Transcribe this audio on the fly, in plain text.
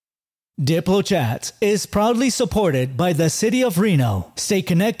DiploChats is proudly supported by the City of Reno. Stay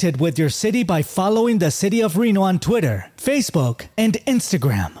connected with your city by following the City of Reno on Twitter, Facebook, and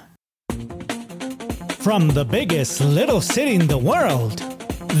Instagram. From the biggest little city in the world,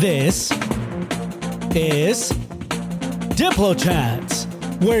 this is DiploChats,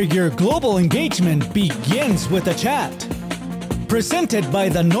 where your global engagement begins with a chat. Presented by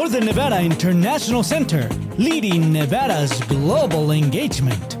the Northern Nevada International Center, leading Nevada's global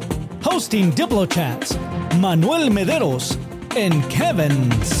engagement. Hosting DiploChats, Manuel Mederos and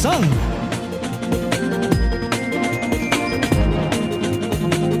Kevin Sung.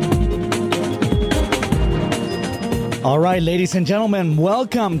 All right, ladies and gentlemen,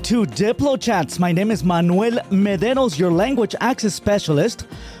 welcome to DiploChats. My name is Manuel Mederos, your language access specialist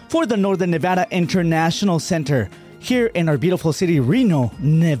for the Northern Nevada International Center here in our beautiful city, Reno,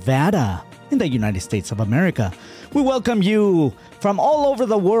 Nevada, in the United States of America. We welcome you from all over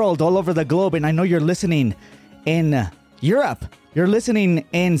the world, all over the globe, and I know you're listening in Europe, you're listening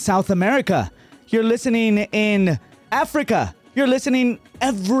in South America, you're listening in Africa, you're listening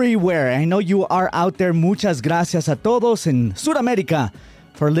everywhere. I know you are out there. Muchas gracias a todos in Sudamerica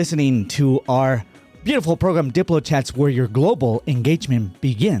for listening to our beautiful program, DiploChats, where your global engagement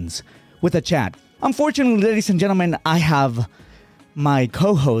begins with a chat. Unfortunately, ladies and gentlemen, I have my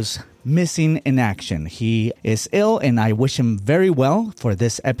co-host missing in action. He is ill, and I wish him very well for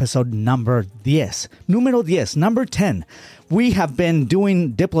this episode number 10. Number 10. We have been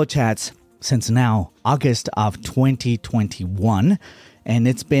doing DiploChats since now August of 2021, and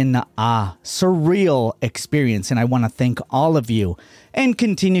it's been a surreal experience, and I want to thank all of you and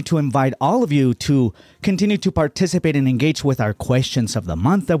continue to invite all of you to continue to participate and engage with our questions of the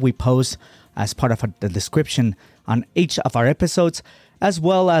month that we post as part of the description on each of our episodes, as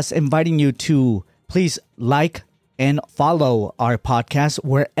well as inviting you to please like and follow our podcast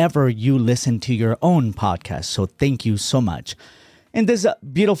wherever you listen to your own podcast. So thank you so much. In this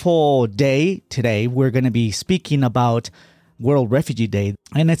beautiful day today, we're going to be speaking about World Refugee Day.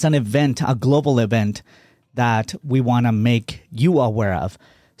 And it's an event, a global event that we want to make you aware of.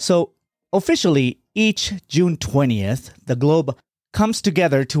 So officially, each June 20th, the globe comes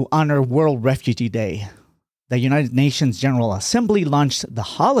together to honor World Refugee Day. The United Nations General Assembly launched the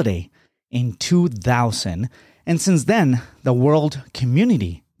holiday in 2000, and since then, the worldwide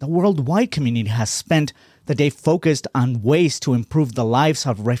community has spent the day focused on ways to improve the lives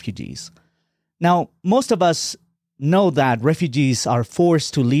of refugees. Now, most of us know that refugees are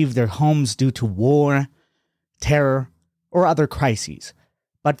forced to leave their homes due to war, terror, or other crises.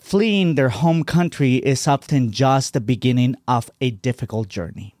 But fleeing their home country is often just the beginning of a difficult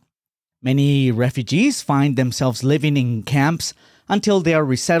journey. Many refugees find themselves living in camps until they are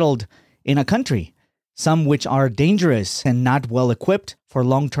resettled in a country, some which are dangerous and not well equipped for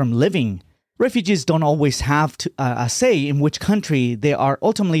long-term living. Refugees don't always have a say in which country they are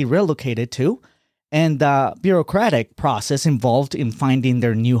ultimately relocated to, and the bureaucratic process involved in finding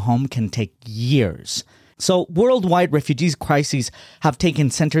their new home can take years. So worldwide refugee crises have taken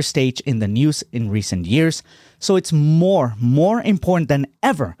center stage in the news in recent years, so it's more important than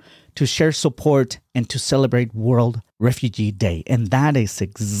ever to share support and to celebrate World Refugee Day. And that is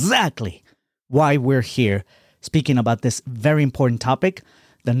exactly why we're here speaking about this very important topic.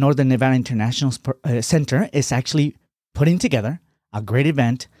 The Northern Nevada International Center is actually putting together a great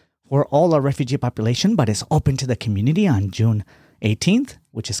event for all our refugee population, but it's open to the community on June 18th,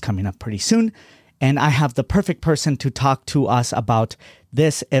 which is coming up pretty soon. And I have the perfect person to talk to us about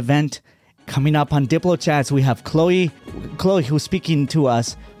this event. Coming up on DiploChats, we have Chloe who's speaking to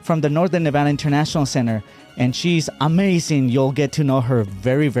us from the Northern Nevada International Center, and she's amazing. You'll get to know her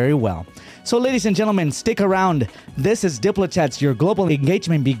very, very well. So ladies and gentlemen, stick around. This is DiploChats. Your global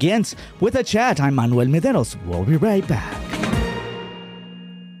engagement begins with a chat. I'm Manuel Mederos. We'll be right back.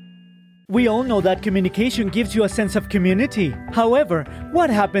 We all know that communication gives you a sense of community. However,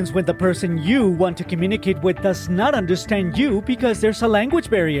 what happens when the person you want to communicate with does not understand you because there's a language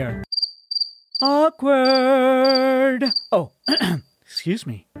barrier? Awkward. Oh, excuse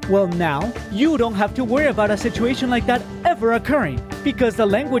me. Well, now, you don't have to worry about a situation like that ever occurring because the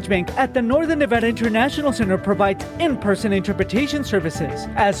Language Bank at the Northern Nevada International Center provides in-person interpretation services,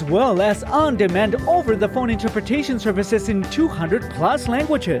 as well as on-demand over-the-phone interpretation services in 200-plus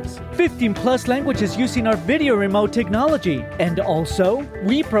languages, 15-plus languages using our video remote technology, and also,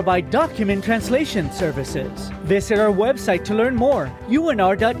 we provide document translation services. Visit our website to learn more,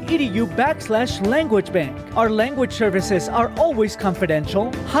 unr.edu/languagebank. Our language services are always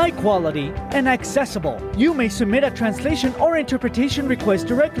confidential, high quality, and accessible. You may submit a translation or interpretation request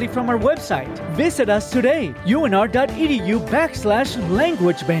directly from our website. Visit us today,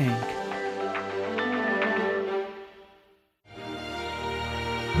 unr.edu/languagebank.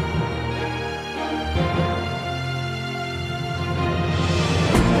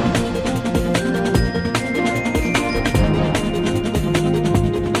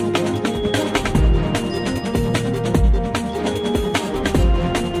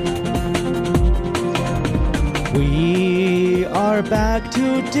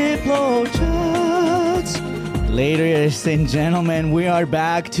 to Diplo Chats. Ladies and gentlemen, we are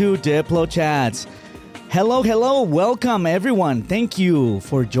back to Diplo Chats. Hello, welcome everyone. Thank you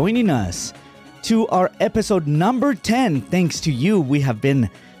for joining us to our episode number 10. Thanks to you, we have been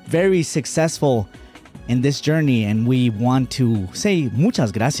very successful in this journey, and we want to say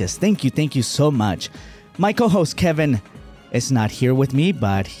muchas gracias. Thank you so much. My co-host Kevin is not here with me,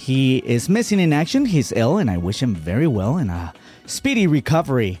 but he is missing in action. He's ill, and I wish him very well and a speedy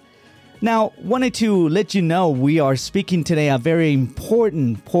recovery. Now, wanted to let you know we are speaking today a very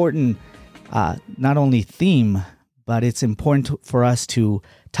important, not only theme, but it's important for us to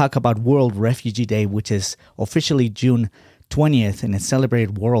talk about World Refugee Day, which is officially June 20th, and it's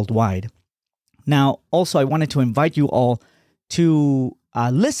celebrated worldwide. Now, also, I wanted to invite you all to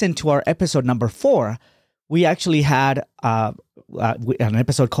listen to our episode number 4. We actually had an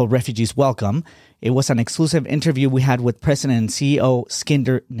episode called Refugees Welcome. It was an exclusive interview we had with President and CEO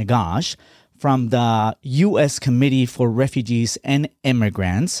Skinder Nagash from the U.S. Committee for Refugees and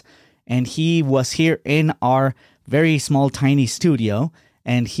Immigrants. And he was here in our very small, tiny studio,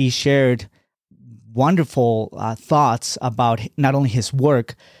 and he shared wonderful thoughts about not only his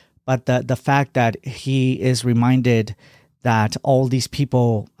work, but the fact that he is reminded that all these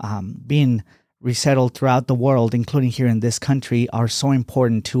people being resettled throughout the world, including here in this country, are so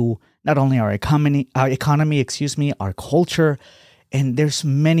important to not only our economy, our culture, and there's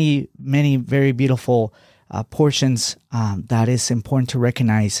many very beautiful portions that is important to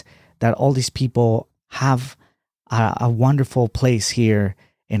recognize that all these people have a wonderful place here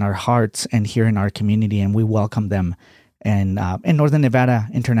in our hearts and here in our community, and we welcome them. And Northern Nevada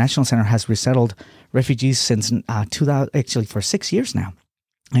International Center has resettled refugees since 2000, actually for 6 years now.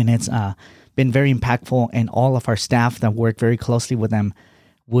 And it's been very impactful, and all of our staff that work very closely with them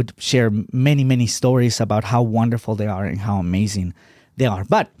would share many stories about how wonderful they are and how amazing they are.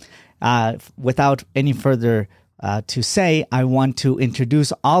 But without any further to say, I want to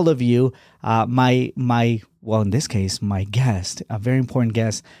introduce all of you, in this case, my guest, a very important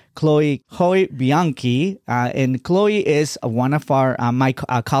guest, Chloe Hoy Bianchi. And Chloe is one of my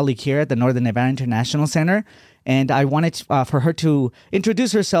colleague here at the Northern Nevada International Center. And I wanted for her to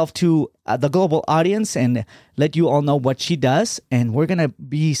introduce herself to the global audience and let you all know what she does. And we're going to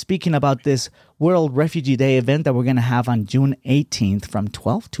be speaking about this World Refugee Day event that we're going to have on June 18th from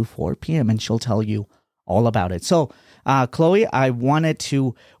 12 to 4 p.m. And she'll tell you all about it. So, Chloe, I wanted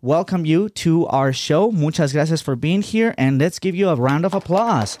to welcome you to our show. Muchas gracias for being here, and let's give you a round of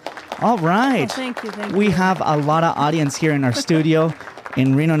applause. All right. Oh, thank you. We have a lot of audience here in our studio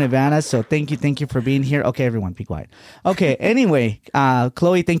in Reno, Nevada, so thank you for being here. Okay, everyone, be quiet. Okay, anyway,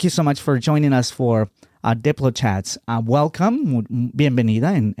 Chloe, thank you so much for joining us for Diplo Chats. Welcome,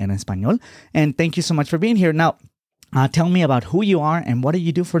 bienvenida en español, and thank you so much for being here. Now, tell me about who you are and what do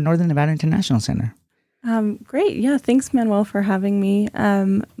you do for Northern Nevada International Center? Great. Yeah. Thanks, Manuel, for having me.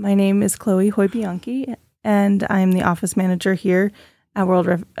 My name is Chloe Hoy Bianchi, and I'm the office manager here at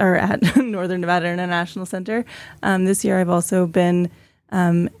at Northern Nevada International Center. This year, I've also been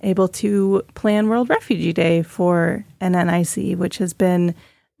able to plan World Refugee Day for NNIC, which has been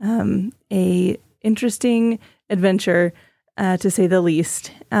a interesting adventure, to say the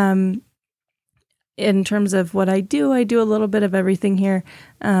least. In terms of what I do a little bit of everything here.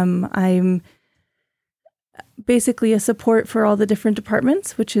 I'm basically a support for all the different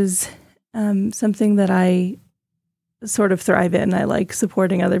departments, which is something that I sort of thrive in. I like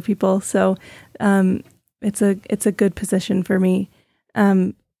supporting other people, so it's a good position for me.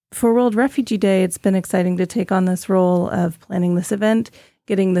 For World Refugee Day, it's been exciting to take on this role of planning this event,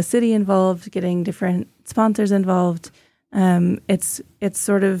 getting the city involved, getting different sponsors involved. It's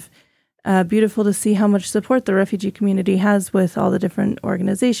sort of beautiful to see how much support the refugee community has with all the different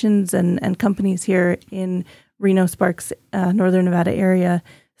organizations and companies here in Reno Sparks, Northern Nevada area.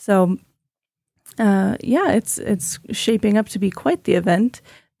 So, it's shaping up to be quite the event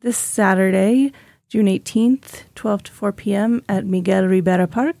this Saturday, June 18th, 12 to 4 p.m. at Miguel Rivera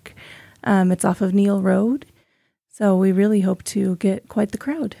Park. It's off of Neal Road. So we really hope to get quite the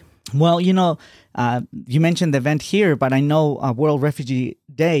crowd. Well, you mentioned the event here, but I know World Refugee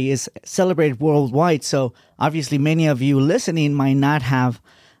Day is celebrated worldwide. So obviously many of you listening might not have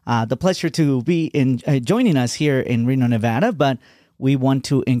the pleasure to be joining us here in Reno, Nevada, but we want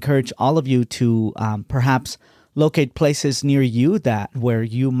to encourage all of you to perhaps locate places near you where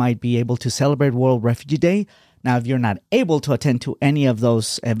you might be able to celebrate World Refugee Day. Now, if you're not able to attend to any of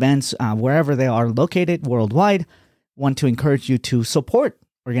those events, wherever they are located worldwide, want to encourage you to support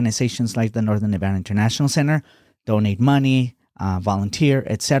organizations like the Northern Nevada International Center, donate money, volunteer,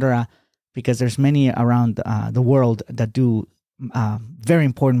 etc., because there's many around the world that do very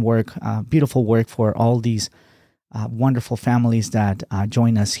important work, beautiful work for all these wonderful families that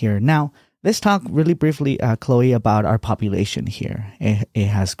join us here. Now, let's talk really briefly, Chloe, about our population here. It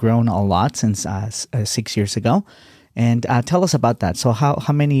has grown a lot since 6 years ago. And tell us about that. So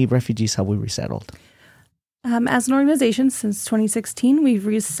how many refugees have we resettled? As an organization, since 2016, we've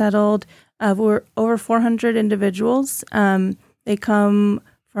resettled over 400 individuals. They come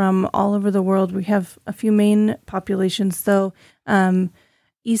from all over the world. We have a few main populations, though.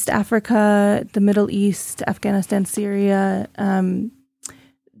 East Africa, the Middle East, Afghanistan, Syria,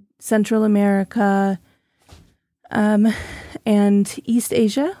 Central America, and East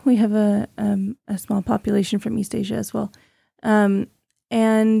Asia. We have a small population from East Asia as well.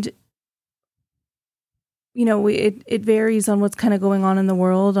 And you know, it varies on what's kind of going on in the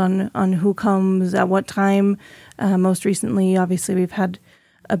world, on who comes at what time. Most recently, obviously, we've had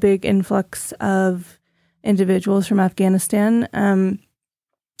a big influx of individuals from Afghanistan,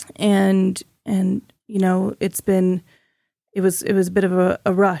 and you know, it was a bit of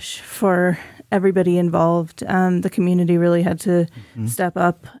a rush for everybody involved. The community really had to step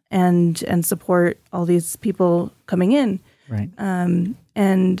up and support all these people coming in, right?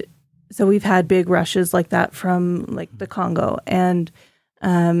 And so we've had big rushes like that from like the Congo and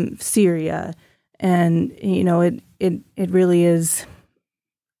Syria, and you know, it really is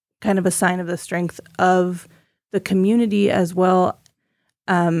kind of a sign of the strength of the community as well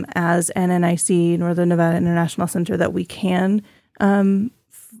as NNIC, Northern Nevada International Center, that we can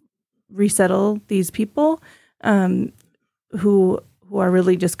resettle these people who are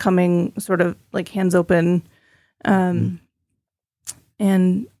really just coming sort of like hands open.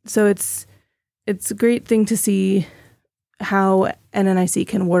 And so it's a great thing to see how NNIC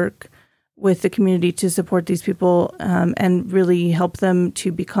can work with the community to support these people and really help them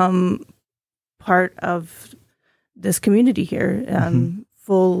to become part of this community here,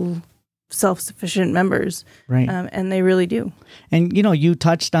 full self-sufficient members. Right. And they really do. And, you know, you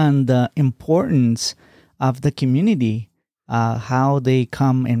touched on the importance of the community, how they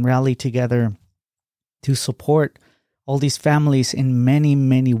come and rally together to support all these families in many,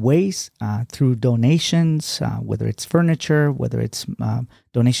 many ways, through donations, whether it's furniture, whether it's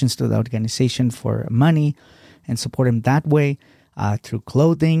donations to the organization for money and support them that way, through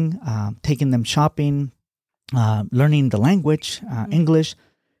clothing, taking them shopping, learning the language, English.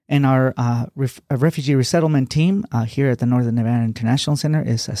 And our refugee resettlement team here at the Northern Nevada International Center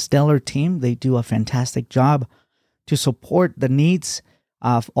is a stellar team. They do a fantastic job to support the needs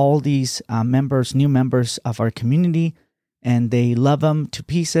of all these new members of our community, and they love them to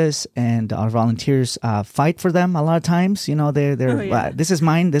pieces. And our volunteers fight for them a lot of times. You know, they're this is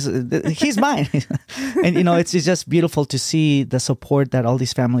mine. He's mine. And you know, it's just beautiful to see the support that all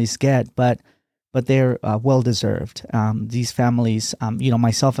these families get. But they're well deserved. These families, you know,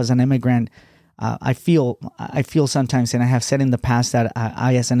 myself as an immigrant, I feel sometimes, and I have said in the past that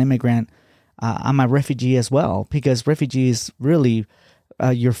I as an immigrant, I'm a refugee as well, because refugees really.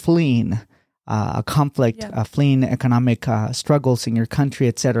 You're fleeing a conflict, fleeing economic struggles in your country,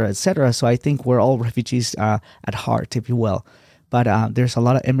 et cetera, et cetera. So I think we're all refugees at heart, if you will. But there's a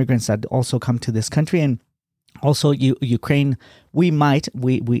lot of immigrants that also come to this country. And also Ukraine, we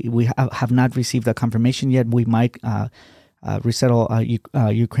have not received a confirmation yet. We might resettle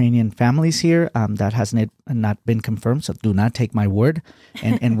Ukrainian families here. That has not been confirmed, so do not take my word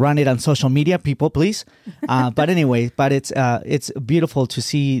and run it on social media, people, please. But anyway, it's beautiful to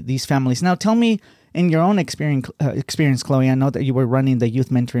see these families. Now, tell me, in your own experience, Chloe, I know that you were running the youth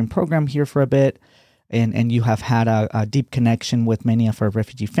mentoring program here for a bit, and you have had a deep connection with many of our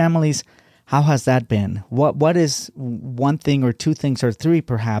refugee families. How has that been? What is one thing or two things or three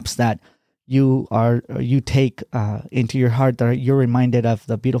perhaps that you take into your heart, that you're reminded of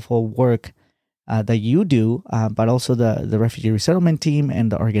the beautiful work that you do, but also the refugee resettlement team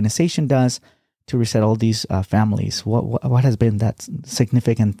and the organization does to resettle these families? What has been that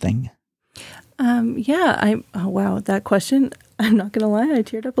significant thing? Wow, that question, I'm not going to lie, I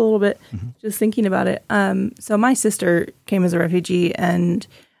teared up a little bit just thinking about it. So my sister came as a refugee, and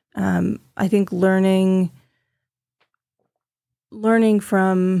I think learning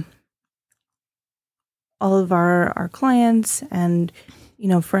from all of our clients and, you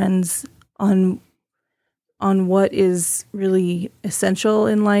know, friends on what is really essential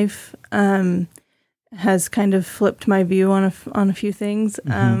in life has kind of flipped my view on a few things.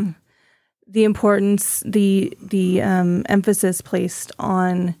 The importance, the emphasis placed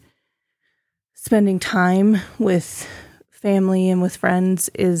on spending time with family and with friends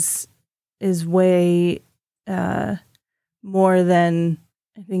is way more than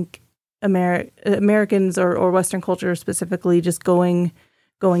I think Americans or Western culture specifically just going.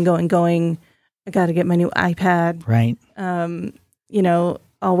 I got to get my new iPad. Right.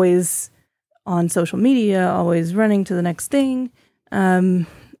 Always on social media, always running to the next thing.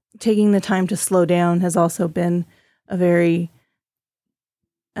 Taking the time to slow down has also been a very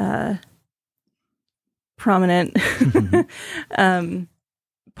prominent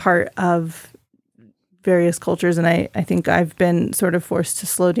part of various cultures. And I think I've been sort of forced to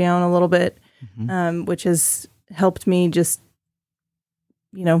slow down a little bit, which has helped me just,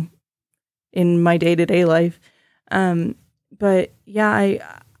 in my day-to-day life. But yeah, I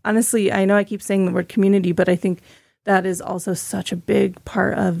honestly, I know I keep saying the word community, but I think that is also such a big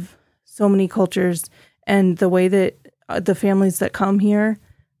part of so many cultures, and the way that the families that come here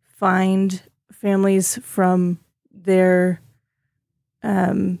find families from their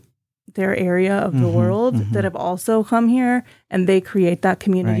area of the world that have also come here, and they create that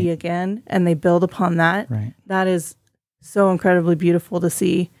community again, and they build upon that. Right. That is so incredibly beautiful to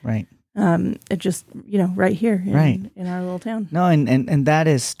see. Right. It just, right here in our little town. No, and that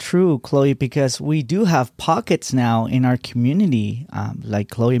is true, Chloe, because we do have pockets now in our community. Like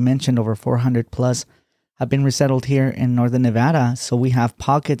Chloe mentioned, over 400 plus have been resettled here in Northern Nevada. So we have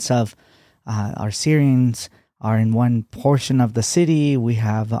pockets of our Syrians are in one portion of the city. We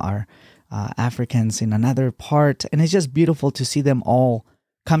have our Africans in another part. And it's just beautiful to see them all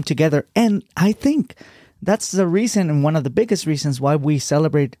come together. And I think that's the reason, and one of the biggest reasons why we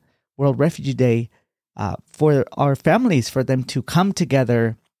celebrate World Refugee Day, for our families, for them to come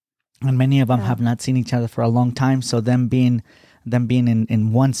together. And many of them have not seen each other for a long time. So them being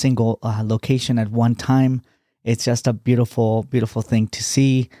in one single location at one time, it's just a beautiful, beautiful thing to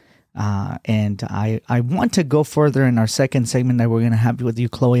see. And I want to go further in our second segment that we're going to have with you,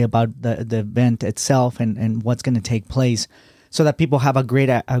 Chloe, about the event itself and what's going to take place, so that people have a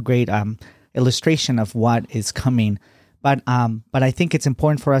great illustration of what is coming. But I think it's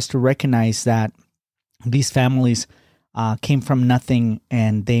important for us to recognize that these families came from nothing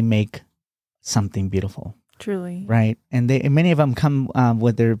and they make something beautiful. Truly. Right. And many of them come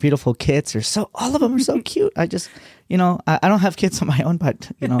with their beautiful kids. All of them are so cute. I just, I don't have kids of my own,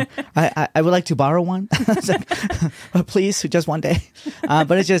 but, I would like to borrow one. Please, just one day.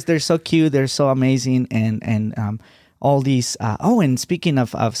 But it's just, they're so cute. They're so amazing. And all these, and speaking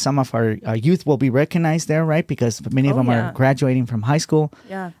of some of our youth will be recognized there, right? Because many of them are graduating from high school.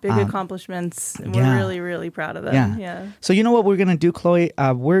 Yeah, big accomplishments. We're really, really proud of them. Yeah. So you know what we're going to do, Chloe?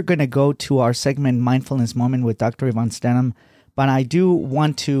 We're going to go to our segment, Mindfulness Moment with Dr. Yvonne Stedham. But I do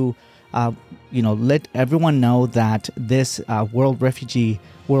want to, let everyone know that this World Refugee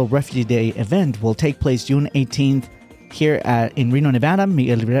Day event will take place June 18th here in Reno, Nevada,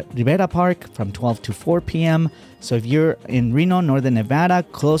 Miguel Rivera Park from 12 to 4 p.m. So if you're in Reno, Northern Nevada,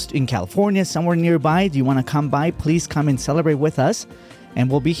 in California, somewhere nearby, do you want to come by, please come and celebrate with us.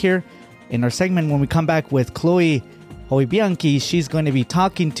 And we'll be here in our segment when we come back with Chloe Hoy-Bianchi. She's going to be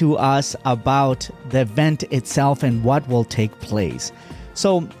talking to us about the event itself and what will take place.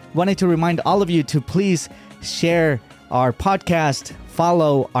 So wanted to remind all of you to please share our podcast,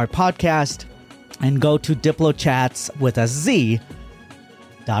 follow our podcast, and go to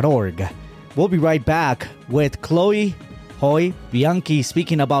diplochats.org. We'll be right back with Chloe Hoy-Bianchi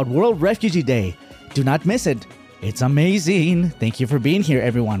speaking about World Refugee Day. Do not miss it. It's amazing. Thank you for being here,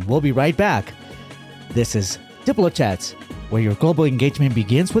 everyone. We'll be right back. This is Diplo Chats, where your global engagement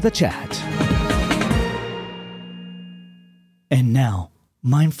begins with a chat. And now,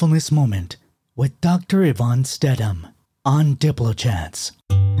 Mindfulness Moment with Dr. Yvonne Stedham on Diplo Chats.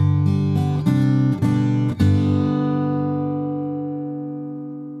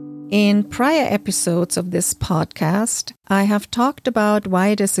 In prior episodes of this podcast, I have talked about why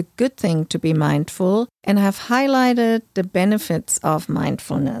it is a good thing to be mindful and have highlighted the benefits of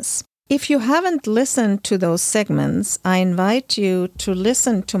mindfulness. If you haven't listened to those segments, I invite you to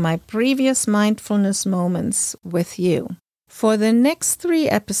listen to my previous mindfulness moments with you. For the next 3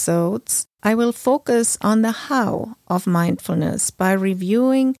 episodes, I will focus on the how of mindfulness by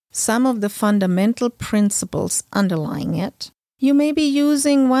reviewing some of the fundamental principles underlying it. You may be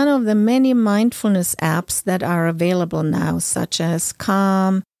using one of the many mindfulness apps that are available now, such as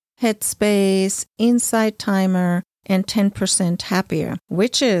Calm, Headspace, Insight Timer, and 10% Happier,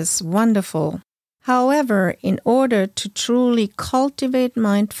 which is wonderful. However, in order to truly cultivate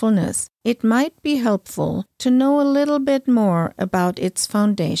mindfulness, it might be helpful to know a little bit more about its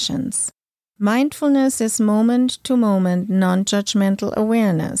foundations. Mindfulness is moment-to-moment, non-judgmental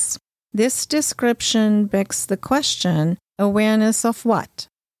awareness. This description begs the question, awareness of what?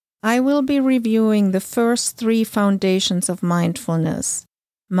 I will be reviewing the first 3 foundations of mindfulness: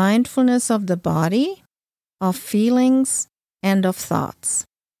 mindfulness of the body, of feelings, and of thoughts.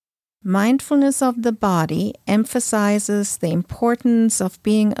 Mindfulness of the body emphasizes the importance of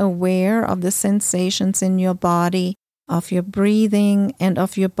being aware of the sensations in your body, of your breathing, and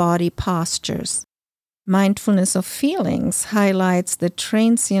of your body postures. Mindfulness of feelings highlights the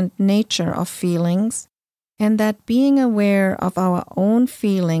transient nature of feelings, and that being aware of our own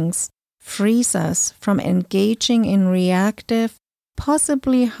feelings frees us from engaging in reactive,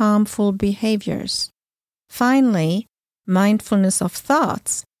 possibly harmful behaviors. Finally, mindfulness of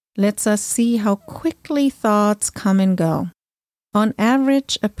thoughts lets us see how quickly thoughts come and go. On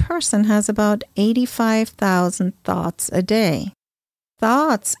average, a person has about 85,000 thoughts a day.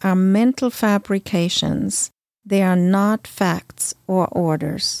 Thoughts are mental fabrications. They are not facts or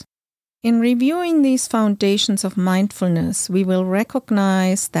orders. In reviewing these foundations of mindfulness, we will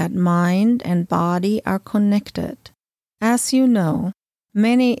recognize that mind and body are connected. As you know,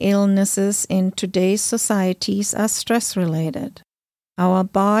 many illnesses in today's societies are stress-related. Our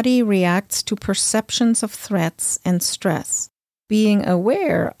body reacts to perceptions of threats and stress. Being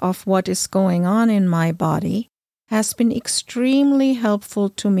aware of what is going on in my body has been extremely helpful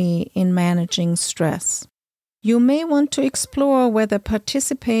to me in managing stress. You may want to explore whether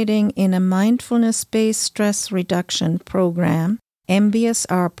participating in a mindfulness-based stress reduction program,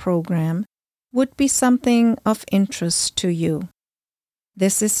 MBSR program, would be something of interest to you.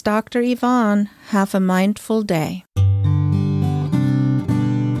 This is Dr. Yvonne. Have a mindful day.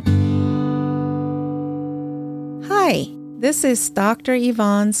 Hi, this is Dr.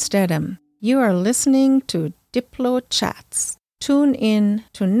 Yvonne Stedham. You are listening to Diplo Chats. Tune in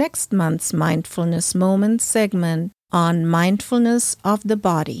to next month's Mindfulness Moments segment on mindfulness of the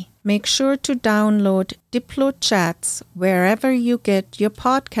body. Make sure to download Diplo Chats wherever you get your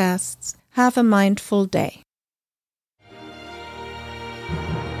podcasts. Have a mindful day.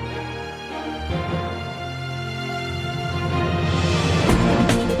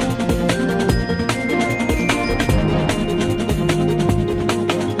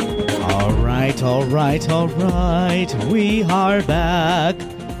 All right. We are back.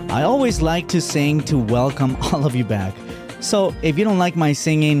 I always like to sing to welcome all of you back. So if you don't like my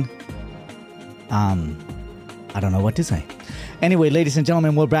singing, I don't know what to say. Anyway, ladies and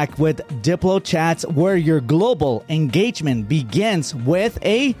gentlemen, we're back with Diplo Chats, where your global engagement begins with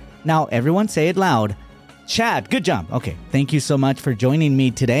a, now everyone say it loud, chat. Good job. Okay. Thank you so much for joining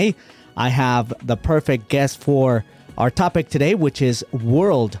me today. I have the perfect guest for our topic today, which is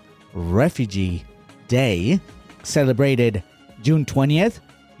World Refugee Day, celebrated June 20th.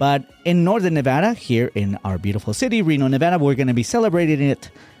 But in Northern Nevada, here in our beautiful city, Reno, Nevada, we're going to be celebrating it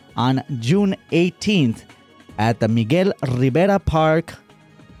on June 18th at the Miguel Rivera Park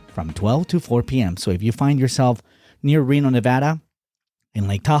from 12 to 4 p.m. So if you find yourself near Reno, Nevada, in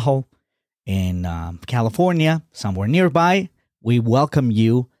Lake Tahoe, in California, somewhere nearby, we welcome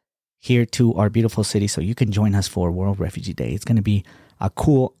you here to our beautiful city so you can join us for World Refugee Day. It's going to be a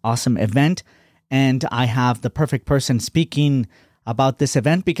cool, awesome event. And I have the perfect person speaking about this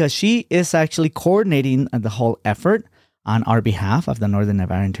event because she is actually coordinating the whole effort on our behalf, of the Northern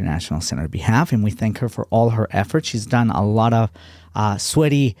Nevada International Center behalf. And we thank her for all her efforts. She's done a lot of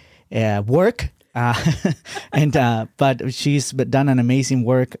sweaty work. But she's done an amazing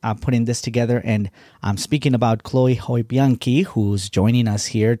work putting this together. And I'm speaking about Chloe Hoy Bianchi, who's joining us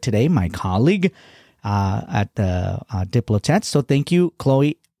here today, my colleague at the Diplo Chat. So thank you,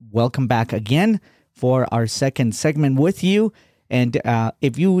 Chloe. Welcome back again for our second segment with you. And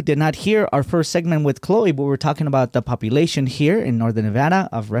if you did not hear our first segment with Chloe, we were talking about the population here in Northern Nevada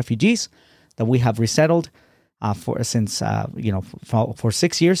of refugees that we have resettled for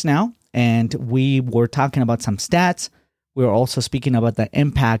 6 years now. And we were talking about some stats. We were also speaking about the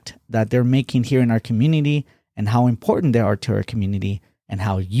impact that they're making here in our community and how important they are to our community and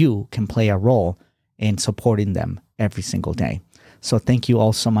how you can play a role in supporting them every single day. So thank you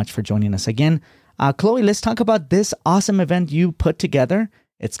all so much for joining us again. Chloe, let's talk about this awesome event you put together.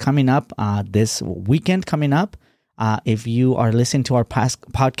 It's coming up this weekend coming up. If you are listening to our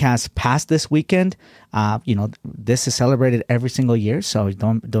podcast past this weekend, this is celebrated every single year, so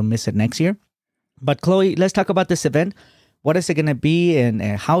don't miss it next year. But Chloe, let's talk about this event. What is it going to be, and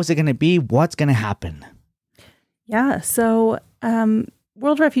how is it going to be? What's going to happen? Yeah, so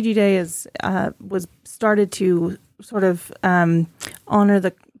World Refugee Day was started to sort of honor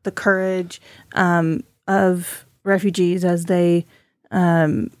the courage of refugees as they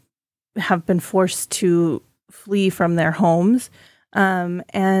have been forced to flee from their homes.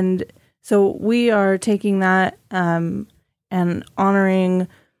 And so we are taking that and honoring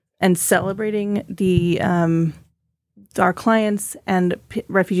and celebrating the our clients and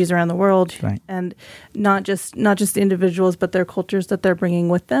refugees around the world, Right. and not just individuals, but their cultures that they're bringing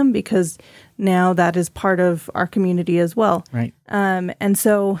with them, because now that is part of our community as well. Right. And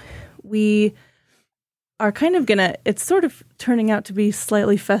so we are kind of it's sort of turning out to be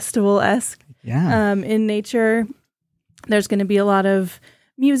slightly festival-esque Yeah. in nature. There's going to be a lot of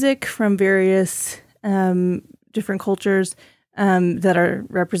music from various different cultures that are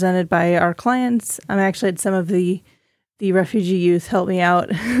represented by our clients. I actually had some of the refugee youth help me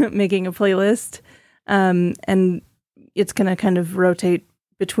out making a playlist, and it's going to kind of rotate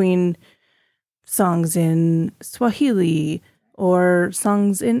between songs in Swahili or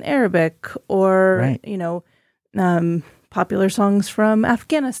songs in Arabic, or Right. popular songs from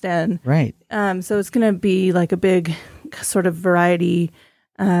Afghanistan. Right. So it's going to be like a big sort of variety,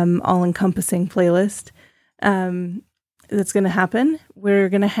 all-encompassing playlist that's going to happen. We're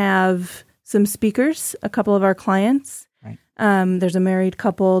going to have some speakers, a couple of our clients. Right. There's a married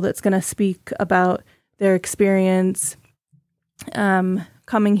couple that's going to speak about their experience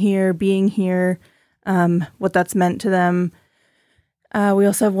coming here, being here, what that's meant to them. We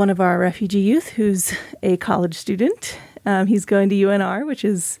also have one of our refugee youth who's a college student. He's going to UNR, which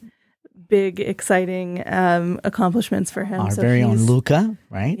is big, exciting accomplishments for him. Our very own Luca,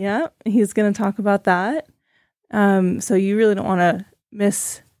 right? Yeah, he's going to talk about that. So you really don't want to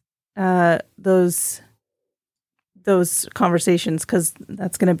miss those conversations, because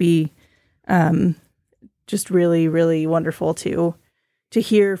that's going to be just really, really wonderful to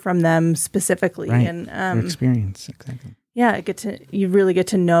hear from them specifically. Right. And Your experience, exactly. yeah, you really get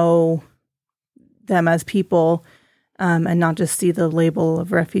to know them as people, and not just see the label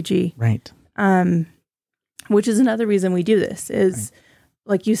of refugee. Right. Which is another reason we do this, is,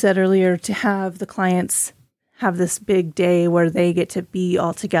 like you said earlier, to have the clients have this big day where they get to be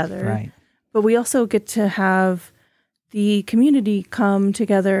all together. Right. But we also get to have the community come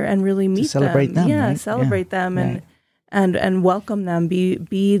together and really meet celebrate them, Yeah, right? celebrate Yeah. them Right. and welcome them.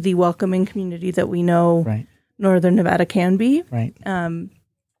 Be the welcoming community that we know Right. Northern Nevada can be. Right.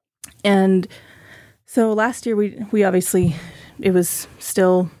 And so last year we obviously, it was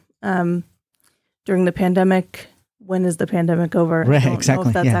still during the pandemic. When is the pandemic over? Right. I don't Exactly. know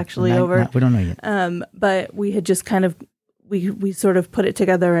if that's Yeah. actually over. We don't know yet. But we had just kind of, we sort of put it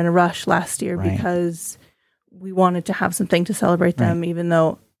together in a rush last year, Right. because we wanted to have something to celebrate them, even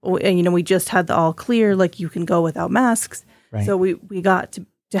though, and, we just had the all clear, like you can go without masks. Right. So we got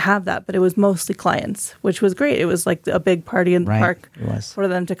to have that, but it was mostly clients, which was great. It was like a big party in the Right. park It was. for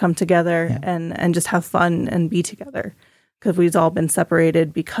them to come together and just have fun and be together, because we've all been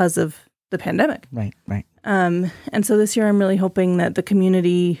separated because of the pandemic. Right. Right. And so this year I'm really hoping that the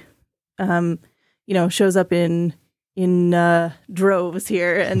community, shows up in droves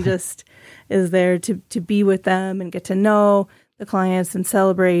here and just is there to be with them and get to know the clients and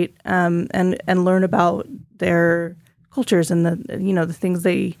celebrate, and learn about their cultures and the things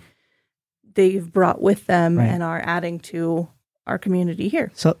they've brought with them Right. and are adding to our community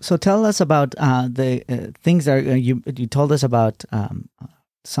here. So tell us about the things that you told us about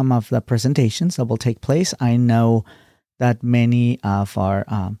some of the presentations that will take place. I know that many of our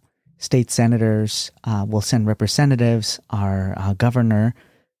state senators will send representatives. Our governor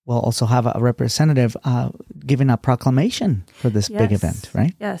will also have a representative giving a proclamation for this big Yes. event,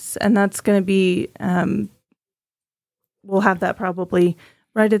 right? Yes, and that's going to be. We'll have that probably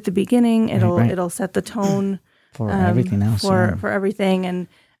right at the beginning. Right. It'll set the tone For everything else. yeah. for everything,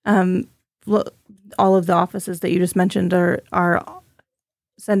 and all of the offices that you just mentioned are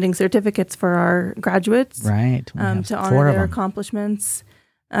sending certificates for our graduates, Right. We have to 4 honor of their them. accomplishments,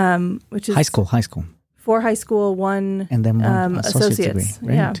 which is High school. 4 high school, 1 And then one associate's associates.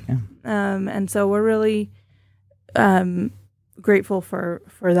 degree. Right. Yeah. And so we're really grateful for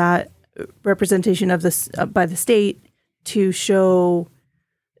that representation of this by the state, to show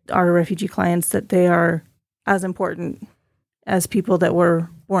our refugee clients that they are as important as people that were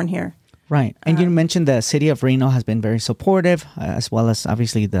born here. Right. And you mentioned the city of Reno has been very supportive, as well as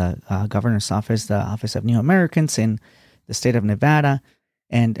obviously the governor's office, the Office of New Americans in the state of Nevada.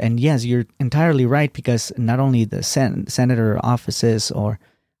 And yes, you're entirely right, because not only the senator offices or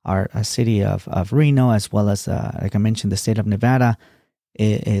our city of Reno, as well as, like I mentioned, the state of Nevada,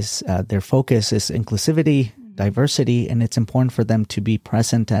 is their focus is inclusivity, diversity, and it's important for them to be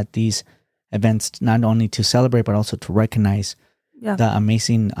present at these events, not only to celebrate, but also to recognize the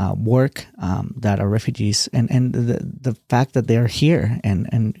amazing work that our refugees and the fact that they're here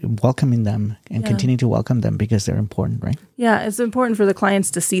and welcoming them and continue to welcome them, because they're important, right? Yeah, it's important for the clients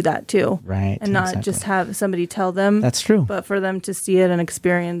to see that too. Right. And not just have somebody tell them. That's true. But for them to see it and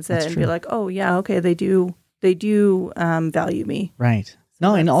experience it and be like, oh, yeah, okay, they do they do value me. Right.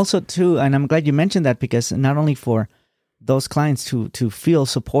 No, and also too, and I'm glad you mentioned that, because not only for those clients to feel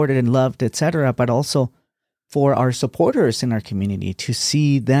supported and loved, etc., but also for our supporters in our community to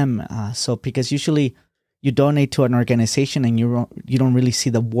see them. So because usually you donate to an organization and you don't really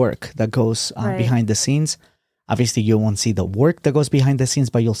see the work that goes behind the scenes. Obviously, you won't see the work that goes behind the scenes,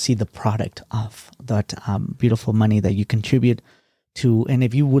 but you'll see the product of that beautiful money that you contribute to. And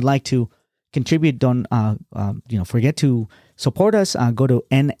if you would like to contribute, don't forget to support us. Go to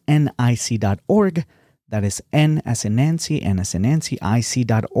nnic.org. That is N as in Nancy, N as in Nancy,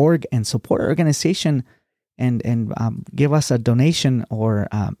 IC.org, and support our organization and give us a donation. Or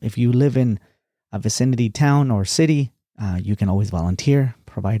if you live in a vicinity town or city, you can always volunteer,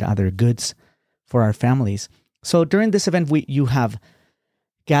 provide other goods for our families. So during this event, you have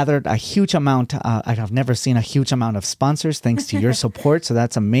gathered a huge amount. I have never seen a huge amount of sponsors thanks to your support. So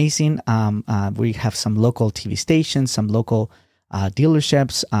that's amazing. We have some local TV stations, some local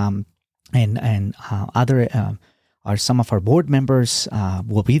dealerships, and other are some of our board members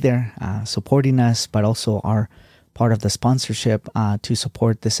will be there supporting us, but also are part of the sponsorship to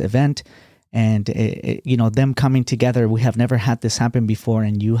support this event. And them coming together, we have never had this happen before.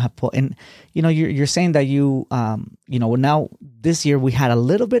 And you have you're saying that now this year we had a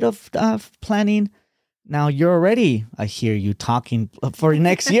little bit of planning. Now you're already, I hear you talking for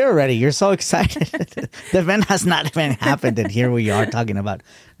next year already. You're so excited. The event has not even happened, and here we are talking about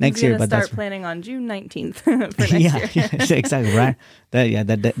next year. But start planning on June 19th for next year. Yeah, exactly right.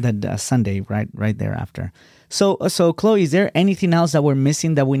 That Sunday right thereafter. So Chloe, is there anything else that we're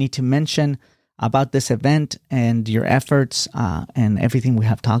missing that we need to mention about this event and your efforts and everything we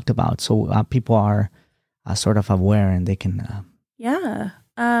have talked about, so people are sort of aware and they can?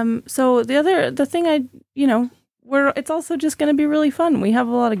 So the thing it's also just going to be really fun. We have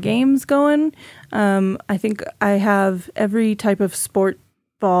a lot of games going. I think I have every type of sport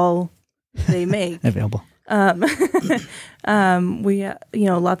ball they make available. We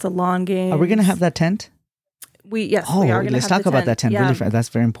lots of lawn games. Are we going to have that tent? We are going to have let's talk about that tent. Yeah. Really, that's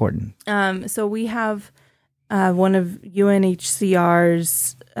very important. So we have one of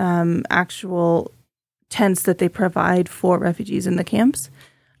UNHCR's actual tents that they provide for refugees in the camps.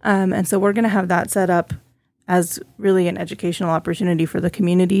 And so we're going to have that set up as really an educational opportunity for the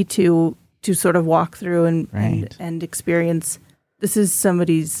community to sort of walk through and experience. This is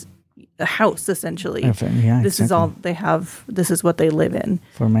somebody's house, essentially. Yeah, this is all they have. This is what they live in.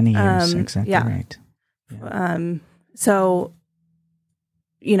 For many years, exactly right. Yeah. So,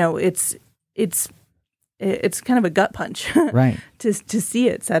 it's kind of a gut punch, right? to see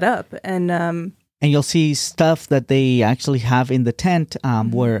it set up, and you'll see stuff that they actually have in the tent,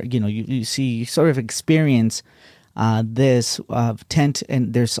 where you see, sort of experience this tent,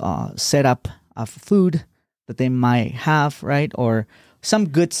 and there's setup of food that they might have, right? Or some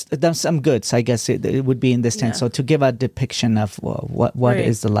goods, I guess it would be in this tent. Yeah. So to give a depiction of what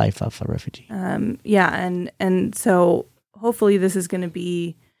is the life of a refugee. And so hopefully this is going to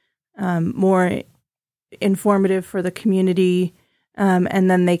be more informative for the community, and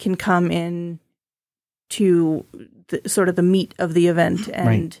then they can come in to sort of the meat of the event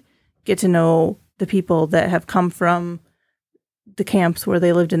and get to know the people that have come from the camps where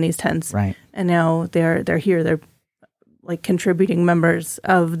they lived in these tents. Right. And now they're here. They're like contributing members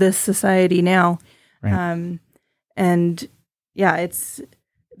of this society now. Right. And yeah,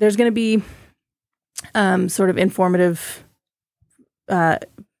 there's going to be sort of informative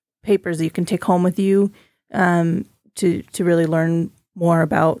papers that you can take home with you to really learn more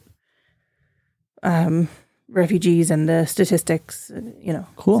about refugees and the statistics,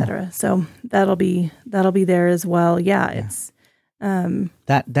 cool. et cetera. So that'll be there as well. Yeah. It's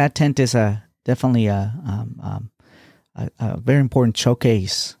that tent is definitely a very important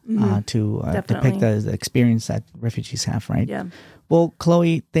showcase to depict the experience that refugees have, right? Yeah. Well,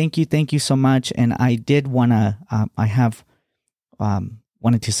 Chloe, thank you so much. And I did wanted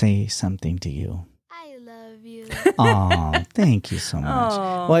to say something to you. I love you. Oh, thank you so much.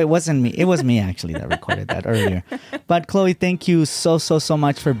 Aww. Well, it wasn't me. It was me actually that recorded that earlier. But Chloe, thank you so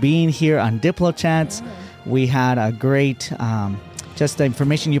much for being here on Diplo Chats. We had a great, just the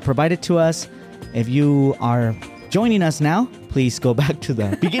information you provided to us. If you are joining us now, please go back to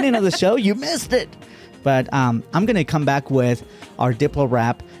the beginning of the show. You missed it. But I'm going to come back with our Diplo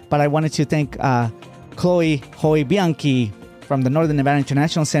wrap. But I wanted to thank Chloe Hoy Bianchi from the Northern Nevada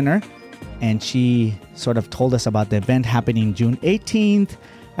International Center. And she sort of told us about the event happening June 18th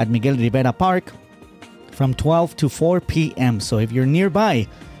at Miguel Rivera Park from 12 to 4 p.m. So if you're nearby,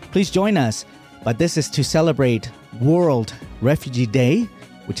 please join us. But this is to celebrate World Refugee Day,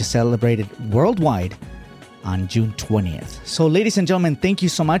 which is celebrated worldwide on June 20th. So, ladies and gentlemen, thank you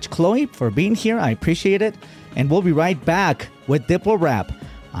so much, Chloe, for being here. I appreciate it. And we'll be right back with Diplo Rap.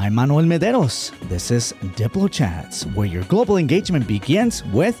 I'm Manuel Mederos. This is Diplo Chats, where your global engagement begins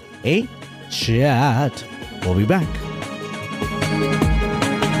with a chat. We'll be back.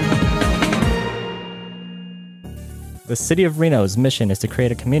 The City of Reno's mission is to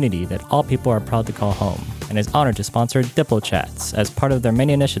create a community that all people are proud to call home, and is honored to sponsor Diplo Chats as part of their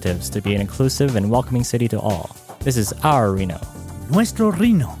many initiatives to be an inclusive and welcoming city to all. This is our Reno. Nuestro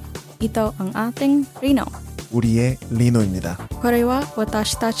Reno. Ito ang ating Reno. 우리의 리노입니다. これは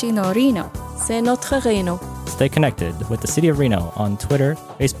私たちの Reno. C'est notre Reno. Stay connected with the City of Reno on Twitter,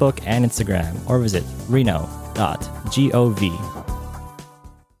 Facebook, and Instagram, or visit reno.gov.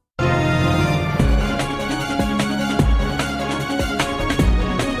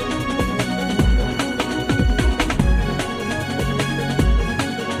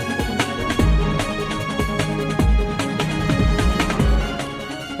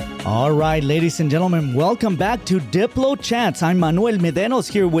 All right, ladies and gentlemen, welcome back to Diplo Chats. I'm Manuel Mederos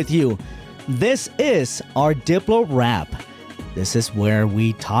here with you. This is our Diplo Rap. This is where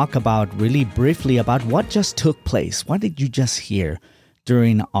we talk about really briefly about what just took place. What did you just hear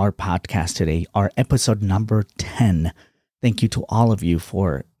during our podcast today, our episode number 10? Thank you to all of you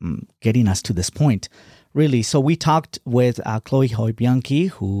for getting us to this point. Really, so we talked with Chloe Hoy-Bianchi,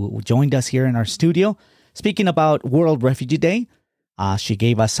 who joined us here in our studio, speaking about World Refugee Day. She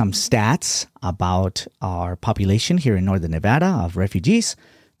gave us some stats about our population here in Northern Nevada of refugees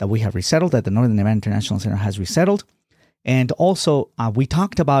that we have resettled, that the Northern Nevada International Center has resettled. And also, we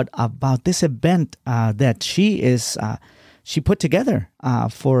talked about this event that she put together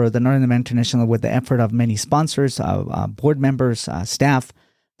for the Northern Nevada International with the effort of many sponsors, board members, staff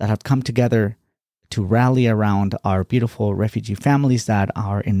that have come together to rally around our beautiful refugee families that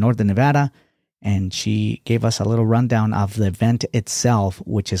are in Northern Nevada. And she gave us a little rundown of the event itself,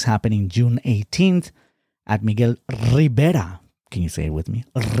 which is happening June 18th at Miguel Rivera. Can you say it with me?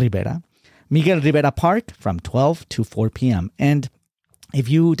 Rivera. Miguel Rivera Park from 12 to 4 p.m. And if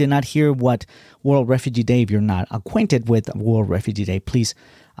you did not hear what World Refugee Day, if you're not acquainted with World Refugee Day, please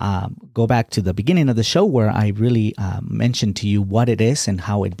go back to the beginning of the show where I really mentioned to you what it is and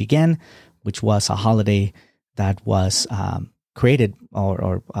how it began, which was a holiday that was created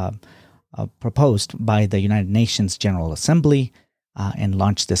or proposed by the United Nations General Assembly and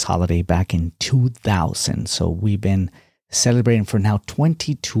launched this holiday back in 2000. So we've been celebrating for now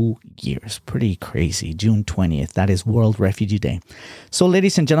 22 years. Pretty crazy. June 20th. That is World Refugee Day. So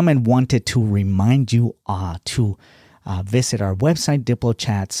ladies and gentlemen, wanted to remind you to visit our website,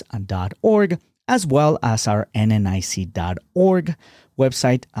 diplochats.org, as well as our nnic.org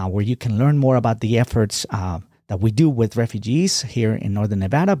website, where you can learn more about the efforts that we do with refugees here in Northern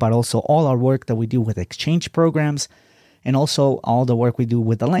Nevada, but also all our work that we do with exchange programs and also all the work we do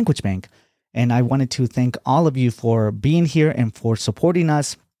with the Language Bank. And I wanted to thank all of you for being here and for supporting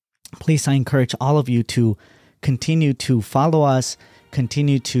us. Please, I encourage all of you to continue to follow us,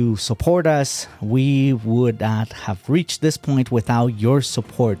 continue to support us. We would not have reached this point without your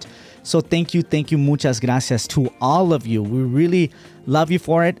support. So thank you, muchas gracias to all of you. We really love you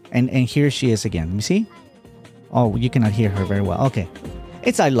for it. And here she is again. Let me see. Oh, you cannot hear her very well. Okay.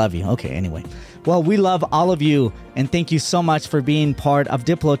 It's I love you. Okay, anyway. Well, we love all of you, and thank you so much for being part of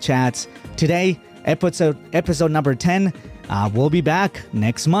Diplo Chats. Today, episode number 10. We'll be back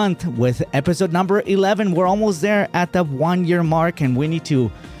next month with episode number 11. We're almost there at the 1 year mark, and we need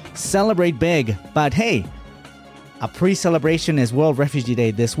to celebrate big. But hey, a pre-celebration is World Refugee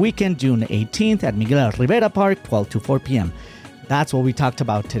Day this weekend, June 18th at Miguel Rivera Park, 12 to 4 p.m. That's what we talked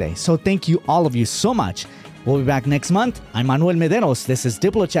about today. So thank you, all of you, so much. We'll be back next month. I'm Manuel Mederos. This is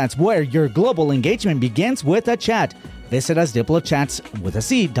Diplo Chats, where your global engagement begins with a chat. Visit us,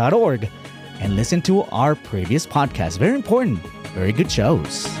 diplochats.org, and listen to our previous podcast. Very important. Very good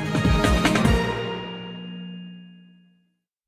shows.